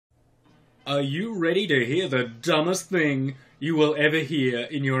Are you ready to hear the dumbest thing you will ever hear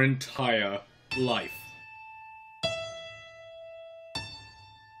in your entire life?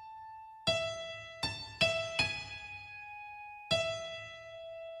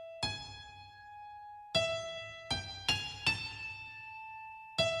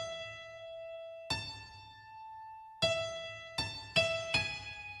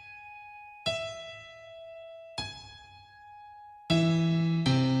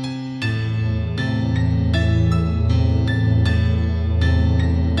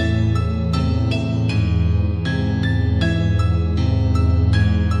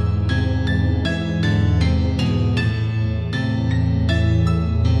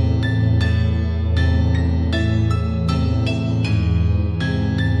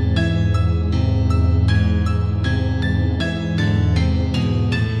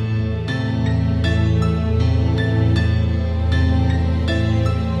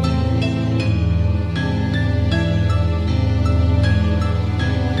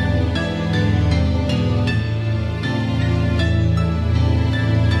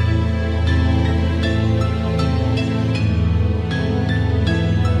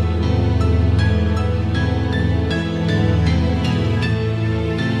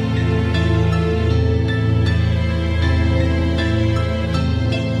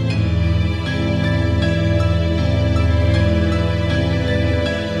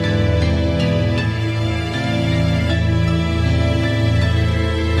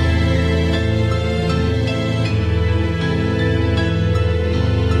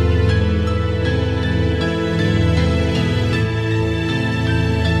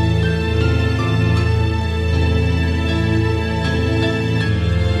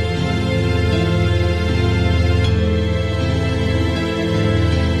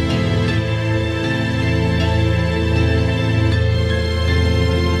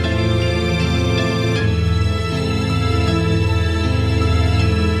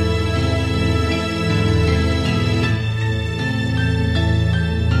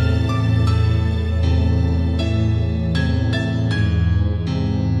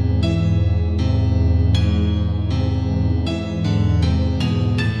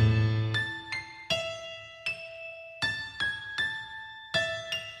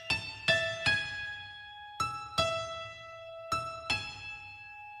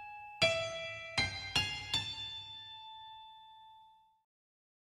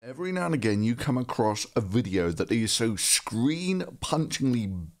 Every now and again you come across a video that is so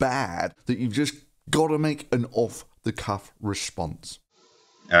screen-punchingly bad that you've just got to make an off-the-cuff response.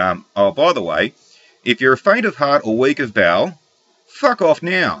 Oh, by the way, if you're faint of heart or weak of bowel, fuck off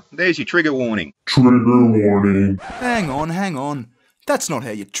now. There's your trigger warning. Trigger warning. Hang on. That's not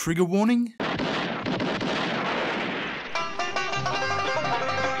how you trigger warning.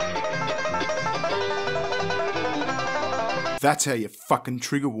 That's how you fucking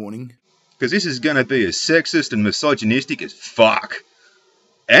trigger warning. Because this is going to be as sexist and misogynistic as fuck.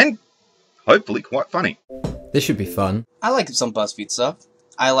 And hopefully quite funny. This should be fun. I like some BuzzFeed stuff.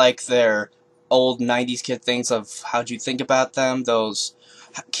 I like their old 90s kid things of how'd you think about them, those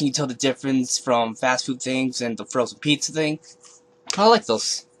can you tell the difference from fast food things and the frozen pizza thing. I like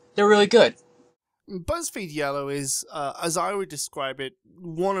those. They're really good. BuzzFeed Yellow is, as I would describe it,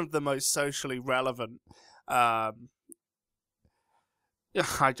 one of the most socially relevant. I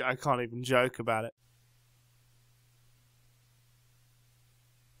can't even joke about it.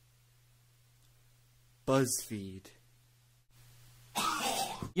 BuzzFeed.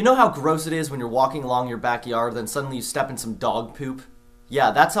 You know how gross it is when you're walking along your backyard, then suddenly you step in some dog poop?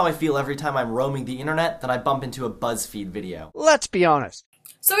 Yeah, that's how I feel every time I'm roaming the internet, then I bump into a BuzzFeed video. Let's be honest.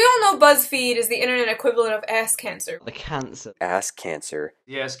 So we all know BuzzFeed is the internet equivalent of ass cancer. The cancer. Ass cancer.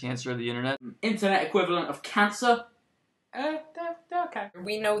 The ass cancer of the internet. Internet equivalent of cancer. Okay.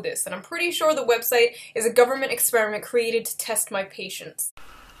 We know this, and I'm pretty sure the website is a government experiment created to test my patience.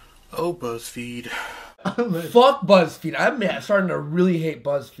 Oh, BuzzFeed. Fuck BuzzFeed. I'm starting to really hate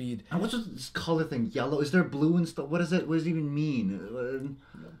BuzzFeed. And what's this color thing? Yellow? Is there blue and stuff? What is it? What does it even mean?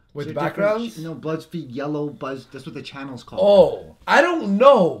 With the backgrounds? No, BuzzFeed, yellow, Buzz. That's what the channel's called. Oh, I don't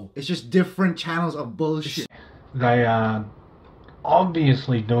know. It's just different channels of bullshit. They are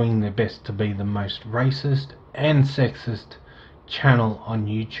obviously doing their best to be the most racist and sexist channel on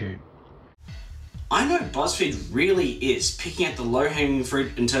YouTube. I know BuzzFeed really is picking at the low-hanging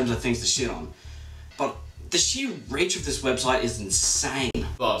fruit in terms of things to shit on, but the sheer reach of this website is insane.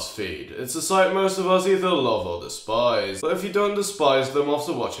 BuzzFeed. It's a site most of us either love or despise, but if you don't despise them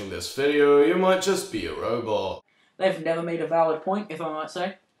after watching this video, you might just be a robot. They've never made a valid point, if I might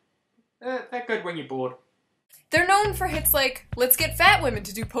say. They're good when you're bored. They're known for hits like, let's get fat women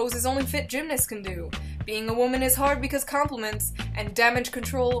to do poses only fit gymnasts can do, being a woman is hard because compliments, and damage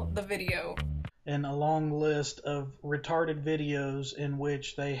control the video. And a long list of retarded videos in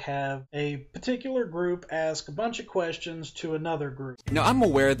which they have a particular group ask a bunch of questions to another group. Now, I'm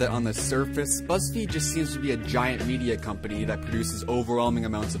aware that on the surface, BuzzFeed just seems to be a giant media company that produces overwhelming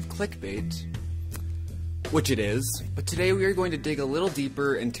amounts of clickbait, which it is, but today we are going to dig a little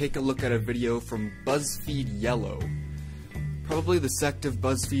deeper and take a look at a video from BuzzFeed Yellow, probably the sect of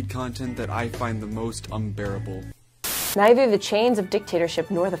BuzzFeed content that I find the most unbearable. Neither the chains of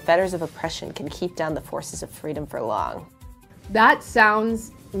dictatorship nor the fetters of oppression can keep down the forces of freedom for long. That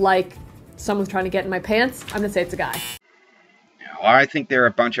sounds like someone's trying to get in my pants. I'm gonna say it's a guy. I think they're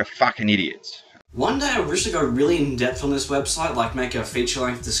a bunch of fucking idiots. One day I wish to go really in depth on this website, like make a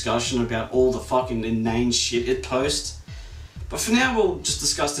feature-length discussion about all the fucking inane shit it posts. But for now we'll just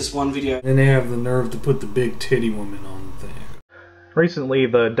discuss this one video. And they have the nerve to put the big titty woman on the thing. Recently,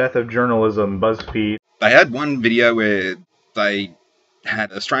 the death of journalism, BuzzFeed. They had one video where they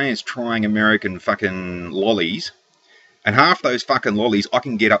had Australians trying American fucking lollies, and half those fucking lollies I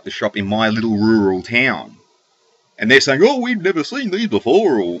can get up the shop in my little rural town. And they're saying, oh, we've never seen these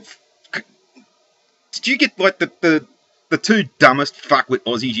before, or... Did you get, like, the two dumbest fuckwit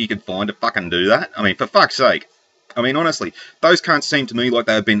Aussies you could find to fucking do that? I mean, for fuck's sake. I mean, honestly, those can't seem to me like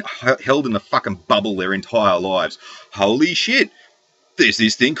they've been held in a fucking bubble their entire lives. Holy shit. There's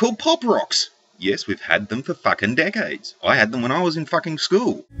this thing called pop rocks. Yes, we've had them for fucking decades. I had them when I was in fucking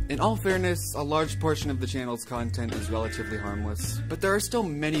school. In all fairness, a large portion of the channel's content is relatively harmless, but there are still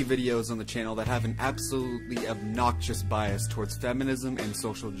many videos on the channel that have an absolutely obnoxious bias towards feminism and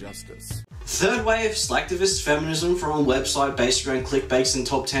social justice. Third wave slacktivist feminism from a website based around clickbaits and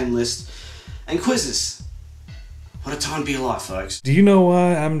top 10 lists, and quizzes. What a time to be alive, folks. Do you know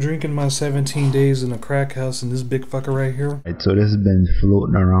why I'm drinking my 17 days in a crack house in this big fucker right here? So this has been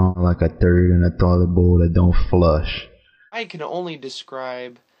floating around like a turd in a toilet bowl that don't flush. I can only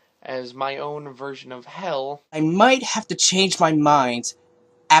describe as my own version of hell. I might have to change my mind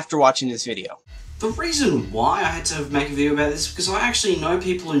after watching this video. The reason why I had to make a video about this is because I actually know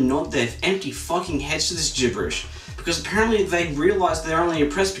people who nod their empty fucking heads to this gibberish. Because apparently they realise they're only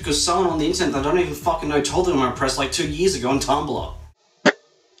oppressed because someone on the internet they don't even fucking know told them I'm oppressed like 2 years ago on Tumblr.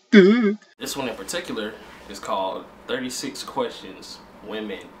 This one in particular is called 36 Questions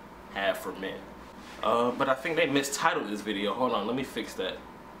Women Have for Men. But I think they mistitled this video. Hold on, let me fix that.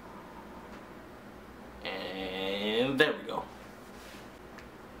 And there we go.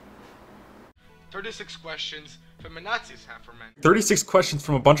 36 questions feminazis have for men. 36 questions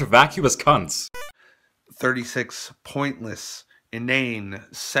from a bunch of vacuous cunts. 36 pointless, inane,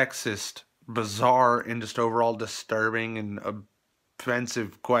 sexist, bizarre, and just overall disturbing and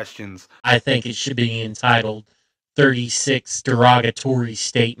offensive questions. I think it should be entitled 36 derogatory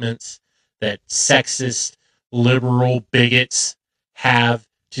statements that sexist, liberal bigots have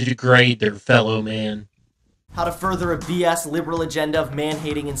to degrade their fellow man. How to further a BS liberal agenda of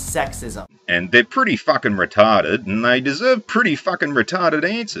man-hating and sexism. And they're pretty fucking retarded, and they deserve pretty fucking retarded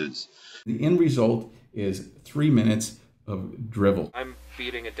answers. The end result is 3 minutes of drivel. I'm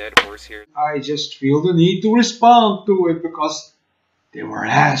beating a dead horse here. I just feel the need to respond to it because they were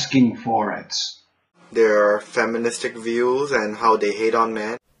asking for it. Their feministic views and how they hate on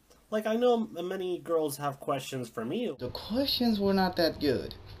men. Like, I know many girls have questions for me. The questions were not that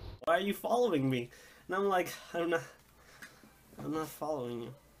good. Why are you following me? And I'm like, I'm not following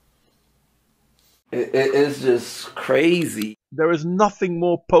you. It's just crazy. There is nothing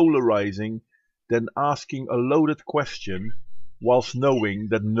more polarizing than asking a loaded question whilst knowing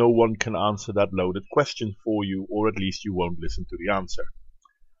that no one can answer that loaded question for you, or at least you won't listen to the answer.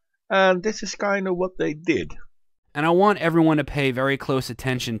 And this is kind of what they did. And I want everyone to pay very close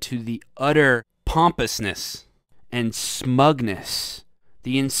attention to the utter pompousness and smugness,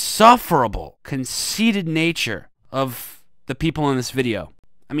 the insufferable, conceited nature of the people in this video.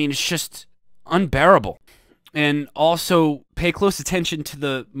 I mean, it's just unbearable. And also pay close attention to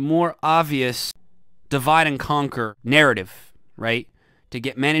the more obvious divide and conquer narrative, right? To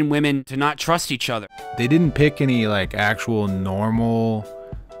get men and women to not trust each other. They didn't pick any like actual normal,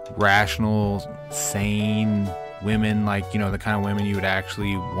 rational, sane women, like, you know, the kind of women you would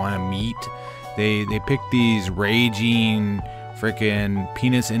actually want to meet. They picked these raging, freaking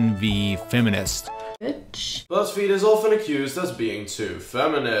penis envy feminists. BuzzFeed is often accused as being too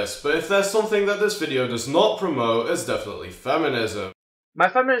feminist, but if there's something that this video does not promote, it's definitely feminism. My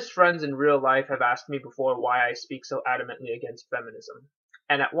feminist friends in real life have asked me before why I speak so adamantly against feminism.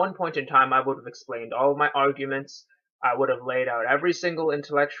 And at one point in time I would have explained all of my arguments, I would have laid out every single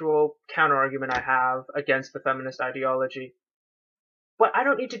intellectual counterargument I have against the feminist ideology. But I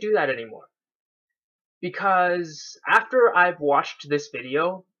don't need to do that anymore. Because after I've watched this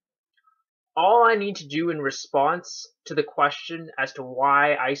video, all I need to do in response to the question as to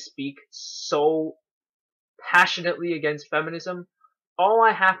why I speak so passionately against feminism, all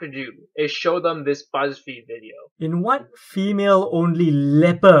I have to do is show them this BuzzFeed video. In what female-only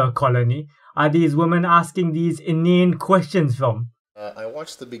leper colony are these women asking these inane questions from? I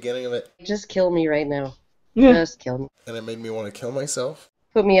watched the beginning of it. Just kill me right now. Yeah. Just kill me. And it made me want to kill myself.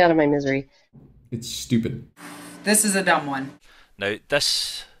 Put me out of my misery. It's stupid. This is a dumb one. Now,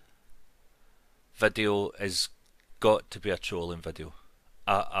 this video has got to be a trolling video.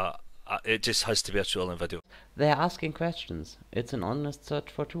 It just has to be a trolling video. They're asking questions. It's an honest search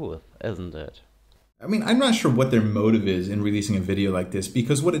for truth, isn't it? I mean, I'm not sure what their motive is in releasing a video like this,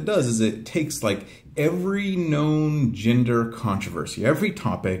 because what it does is it takes like every known gender controversy, every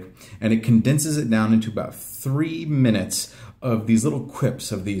topic, and it condenses it down into about 3 minutes of these little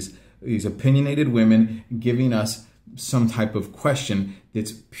quips of these opinionated women giving us some type of question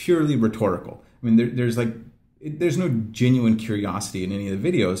that's purely rhetorical. I mean, there's no genuine curiosity in any of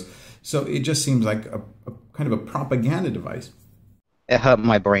the videos, so it just seems like a kind of a propaganda device. It hurt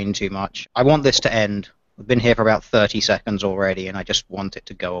my brain too much. I want this to end. I've been here for about 30 seconds already, and I just want it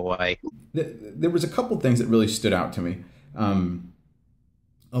to go away. There was a couple things that really stood out to me.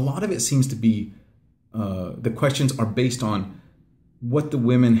 A lot of it seems to be the questions are based on what the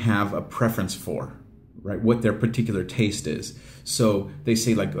women have a preference for, right? What their particular taste is. So they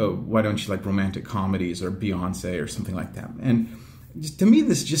say like, oh, why don't you like romantic comedies or Beyonce or something like that? And to me,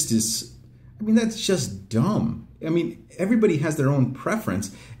 this just is, I mean, that's just dumb. I mean, everybody has their own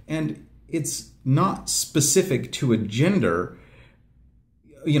preference, and it's not specific to a gender,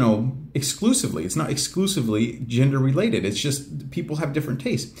 you know, exclusively. It's not exclusively gender related. It's just people have different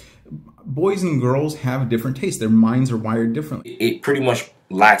tastes. Boys and girls have different tastes. Their minds are wired differently. It pretty much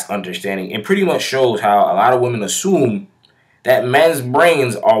lacks understanding. It pretty much shows how a lot of women assume that men's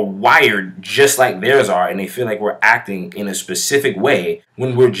brains are wired just like theirs are, and they feel like we're acting in a specific way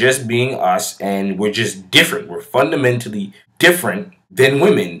when we're just being us and we're just different. We're fundamentally different than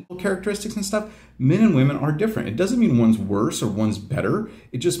women. Characteristics and stuff, men and women are different. It doesn't mean one's worse or one's better.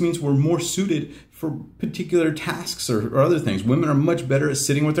 It just means we're more suited for particular tasks or other things. Women are much better at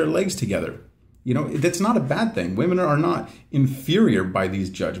sitting with their legs together. You know, that's not a bad thing. Women are not inferior by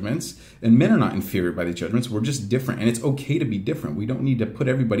these judgments, and men are not inferior by these judgments. We're just different, and it's okay to be different. We don't need to put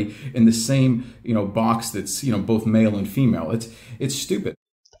everybody in the same, you know, box that's, you know, both male and female. It's stupid.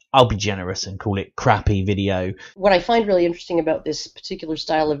 I'll be generous and call it crappy video. What I find really interesting about this particular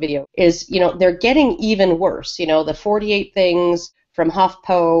style of video is, you know, they're getting even worse. You know, the 48 things from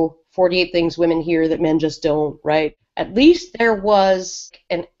HuffPo, 48 things women hear that men just don't, right? At least there was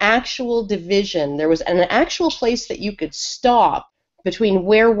an actual division. There was an actual place that you could stop between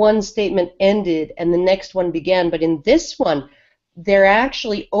where one statement ended and the next one began. But in this one, they're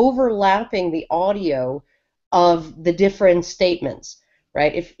actually overlapping the audio of the different statements,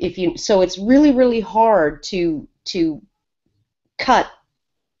 right? So it's really, really hard to cut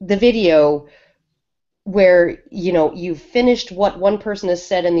the video where, you know, you've finished what one person has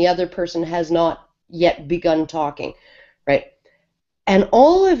said and the other person has not yet begun talking, right? And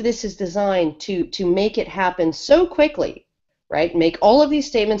all of this is designed to make it happen so quickly, right? Make all of these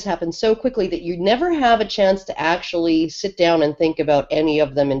statements happen so quickly that you never have a chance to actually sit down and think about any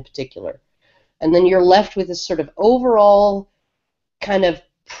of them in particular. And then you're left with this sort of overall kind of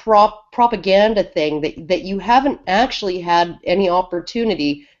propaganda thing that you haven't actually had any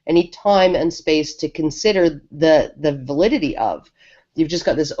opportunity, any time and space to consider the validity of. You've just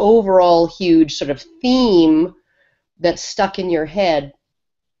got this overall huge sort of theme that's stuck in your head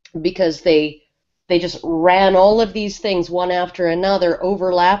because they just ran all of these things one after another,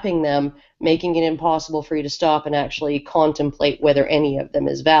 overlapping them, making it impossible for you to stop and actually contemplate whether any of them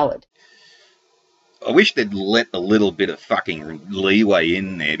is valid. I wish they'd let a little bit of fucking leeway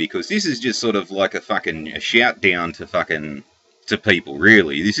in there, because this is just sort of like a shout down to people,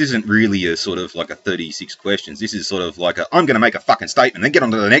 really. This isn't really a sort of like a 36 questions. This is sort of like I'm going to make a fucking statement, then get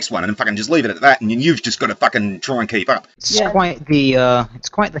on to the next one, and fucking just leave it at that, and you've just got to fucking try and keep up. It's quite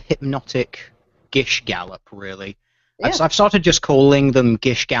the hypnotic gish gallop, really. Yeah. I've started just calling them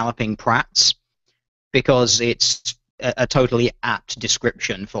gish galloping prats because it's a totally apt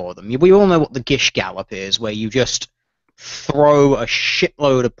description for them. We all know what the gish gallop is, where you just throw a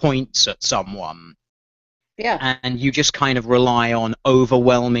shitload of points at someone. Yeah. And you just kind of rely on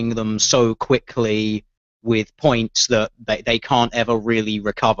overwhelming them so quickly with points that they can't ever really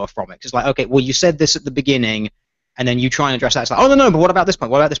recover from it. It's like, okay, well, you said this at the beginning, And then you try and address that. It's like, oh, no, but what about this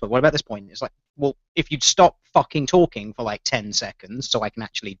point? What about this point? What about this point? It's like, well, if you'd stop fucking talking for like 10 seconds so I can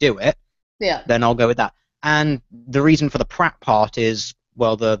actually do it, then I'll go with that. And the reason for the Pratt part is,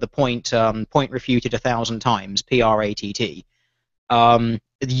 well, the point refuted 1,000 times, P-R-A-T-T.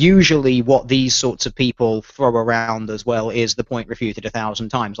 Usually what these sorts of people throw around as well is the point refuted 1,000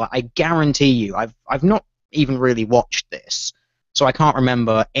 times. Like, I guarantee you, I've not even really watched this, so I can't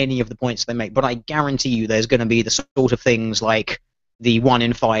remember any of the points they make, but I guarantee you there's going to be the sort of things like the 1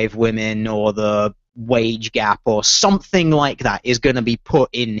 in 5 women or the wage gap or something like that is going to be put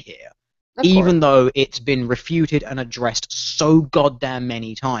in here. Even though it's been refuted and addressed so goddamn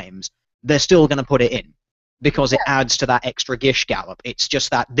many times, they're still going to put it in because it adds to that extra gish gallop. It's just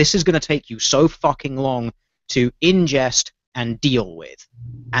that this is going to take you so fucking long to ingest and deal with.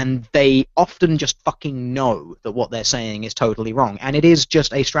 And they often just fucking know that what they're saying is totally wrong. And it is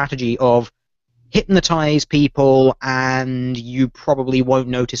just a strategy of hypnotize people, and you probably won't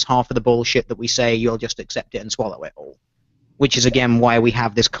notice half of the bullshit that we say. You'll just accept it and swallow it all. Which is, again, why we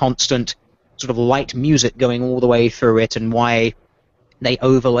have this constant sort of light music going all the way through it, and why they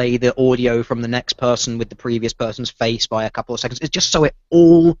overlay the audio from the next person with the previous person's face by a couple of seconds. It's just so it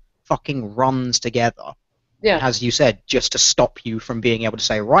all fucking runs together. Yeah. As you said, just to stop you from being able to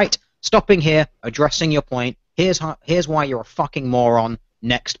say, right, stopping here, addressing your point, here's why you're a fucking moron,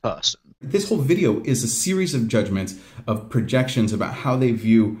 next person. This whole video is a series of judgments, of projections about how they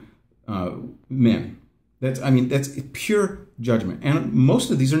view men. That's pure judgment. And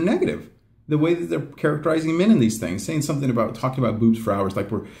most of these are negative. The way that they're characterizing men in these things, saying something about talking about boobs for hours like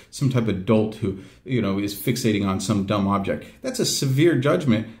we're some type of adult who, is fixating on some dumb object. That's a severe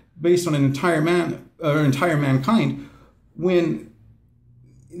judgment based on an entire mankind, when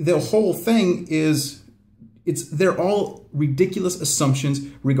the whole thing is, they're all ridiculous assumptions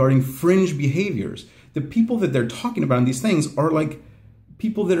regarding fringe behaviors. The people that they're talking about in these things are like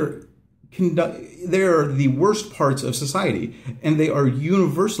people that are they're the worst parts of society, and they are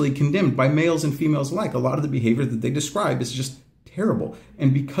universally condemned by males and females alike. A lot of the behavior that they describe is just terrible.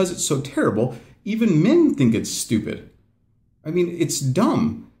 And because it's so terrible, even men think it's stupid. I mean, it's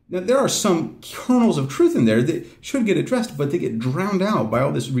dumb. Now, there are some kernels of truth in there that should get addressed, but they get drowned out by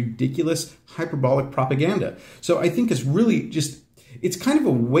all this ridiculous hyperbolic propaganda. So I think it's really just, it's kind of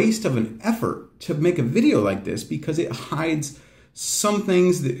a waste of an effort to make a video like this, because it hides some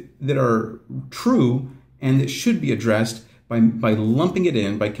things that are true and that should be addressed by lumping it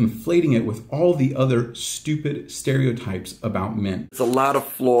in, by conflating it with all the other stupid stereotypes about men. There's a lot of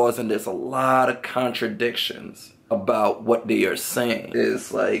flaws and there's a lot of contradictions about what they are saying.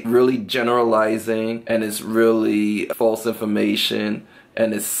 It's like really generalizing, and it's really false information,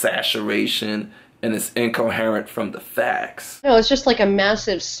 and it's saturation, and it's incoherent from the facts. No, it's just like a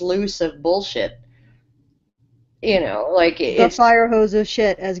massive sluice of bullshit. Like the fire hose of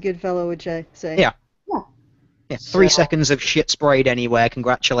shit, as Goodfellow would say. Yeah. 3 seconds of shit sprayed anywhere.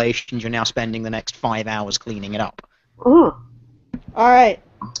 Congratulations, you're now spending the next 5 hours cleaning it up. Ooh. All right.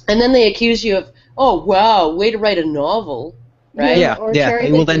 And then they accuse you of, oh wow, way to write a novel, right? Yeah.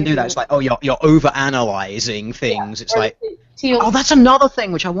 They will then do that. It's like, oh, you're over-analyzing things. Yeah. It's like, oh, that's another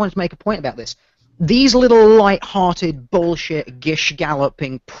thing which I wanted to make a point about this. These little light-hearted bullshit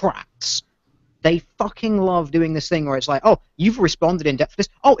gish-galloping prats, they fucking love doing this thing where it's like, oh, you've responded in depth to this.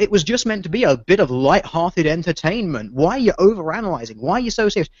 Oh, it was just meant to be a bit of light-hearted entertainment. Why are you overanalyzing? Why are you so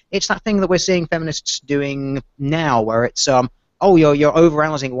serious? It's that thing that we're seeing feminists doing now, where it's oh, you're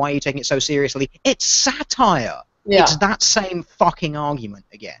overanalyzing. Why are you taking it so seriously? It's satire. Yeah. It's that same fucking argument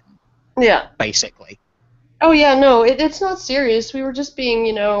again. Yeah. Basically. Oh yeah, no, it's not serious. We were just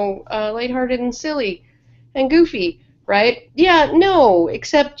being, lighthearted and silly and goofy, right? Yeah, no,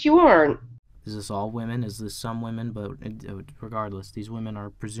 except you aren't. Is this all women? Is this some women? But regardless, these women are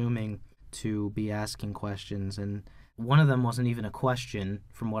presuming to be asking questions, and one of them wasn't even a question,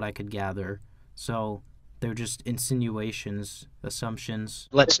 from what I could gather. So they're just insinuations, assumptions.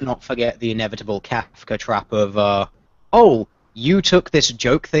 Let's not forget the inevitable Kafka trap of, oh, you took this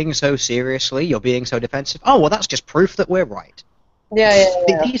joke thing so seriously, you're being so defensive. Oh, well, that's just proof that we're right. Yeah.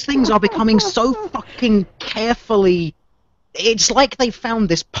 These things are becoming so fucking carefully... It's like they found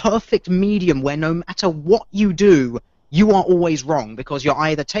this perfect medium where no matter what you do, you are always wrong, because you're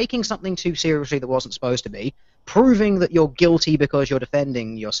either taking something too seriously that wasn't supposed to be, proving that you're guilty because you're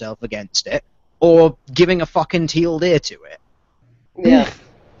defending yourself against it, or giving a fucking teal ear to it. Yeah.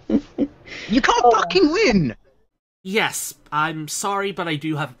 You can't fucking win! Yes, I'm sorry, but I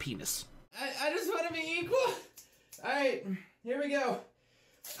do have a penis. I just want to be equal. Alright, here we go.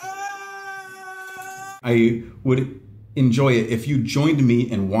 I would enjoy it if you joined me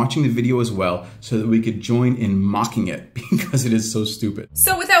in watching the video as well so that we could join in mocking it because it is so stupid.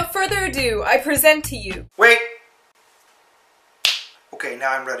 So without further ado, I present to you... Wait! Okay,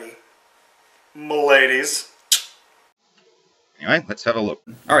 now I'm ready. M'ladies. Anyway, let's have a look.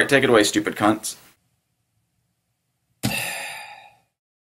 Alright, take it away, stupid cunts.